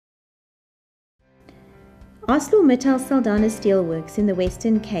ArcelorMittal Saldanha Steelworks in the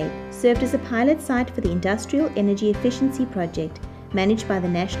Western Cape served as a pilot site for the Industrial Energy Efficiency Project managed by the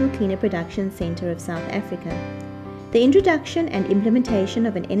National Cleaner Production Centre of South Africa. The introduction and implementation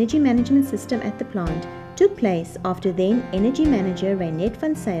of an energy management system at the plant took place after then Energy Manager Reynet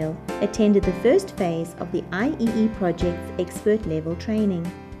van Zyl attended the first phase of the IEE project's expert level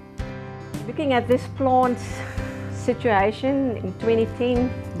training. Looking at this plant's situation in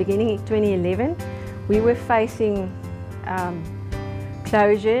 2010, beginning in 2011, we were facing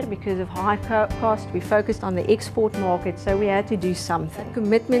closure because of high cost. We focused on the export market, so we had to do something.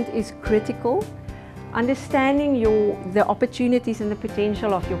 Commitment is critical. Understanding the opportunities and the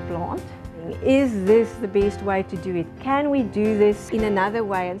potential of your plant. Is this the best way to do it? Can we do this in another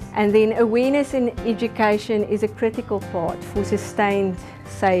way? And then awareness and education is a critical part for sustained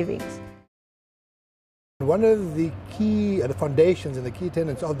savings. One of the key foundations and the key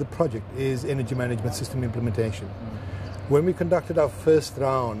tenets of the project is energy management system implementation. When we conducted our first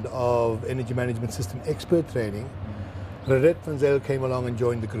round of energy management system expert training, Reynet van Zyl came along and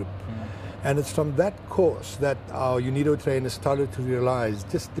joined the group. And it's from that course that our UNIDO trainers started to realize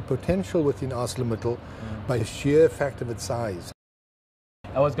just the potential within ArcelorMittal by the sheer fact of its size.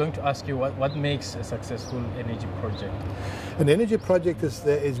 I was going to ask you what makes a successful energy project? An energy project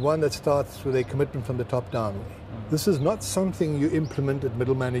is one that starts with a commitment from the top down. This is not something you implement at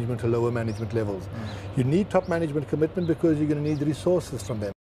middle management or lower management levels. You need top management commitment because you're going to need resources from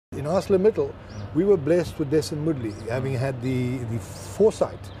them. In ArcelorMittal, we were blessed with Des and Moodley, having had the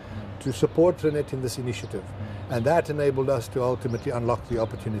foresight to support Reynet in this initiative. And that enabled us to ultimately unlock the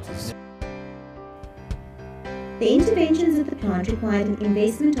opportunities. The interventions at the plant required an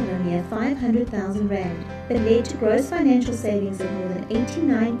investment of a mere 500,000 rand, but led to gross financial savings of more than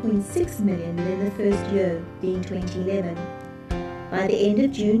 89.6 million within the first year, being 2011. By the end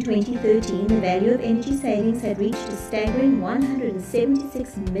of June 2013, the value of energy savings had reached a staggering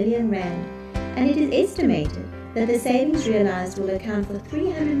 176 million rand, and it is estimated that the savings realized will account for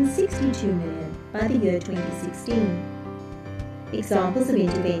 362 million by the year 2016. Examples of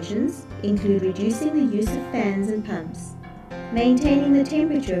interventions include reducing the use of fans and pumps, maintaining the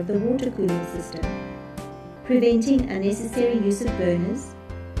temperature of the water cooling system, preventing unnecessary use of burners,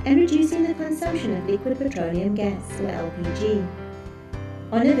 and reducing the consumption of liquid petroleum gas or LPG.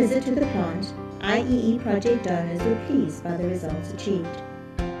 On a visit to the plant, IEE project donors were pleased by the results achieved.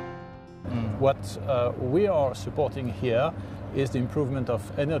 What we are supporting here is the improvement of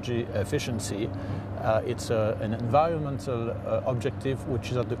energy efficiency. It's an environmental objective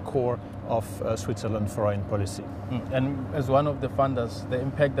which is at the core of Switzerland's foreign policy. And as one of the funders, the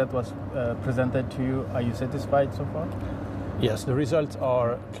impact that was presented to you, are you satisfied so far? Yes, the results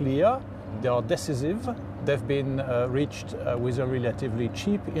are clear, they are decisive, they've been reached with a relatively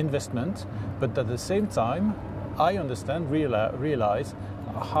cheap investment, but at the same time, I realize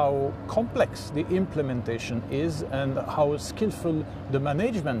how complex the implementation is and how skillful the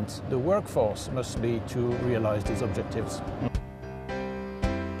management, the workforce must be to realize these objectives.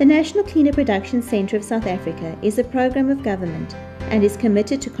 The National Cleaner Production Centre of South Africa is a program of government and is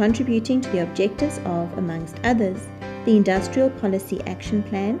committed to contributing to the objectives of, amongst others, the Industrial Policy Action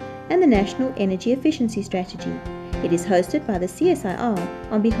Plan and the National Energy Efficiency Strategy. It is hosted by the CSIR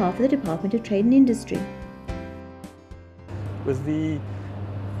on behalf of the Department of Trade and Industry. With the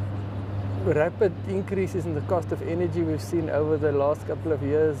rapid increases in the cost of energy we've seen over the last couple of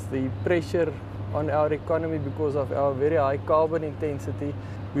years, the pressure on our economy because of our very high carbon intensity,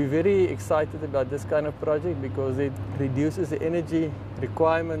 we're very excited about this kind of project because it reduces the energy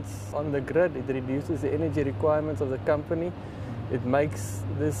requirements on the grid, it reduces the energy requirements of the company, it makes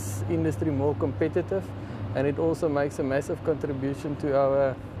this industry more competitive, and it also makes a massive contribution to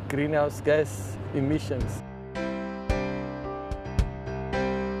our greenhouse gas emissions.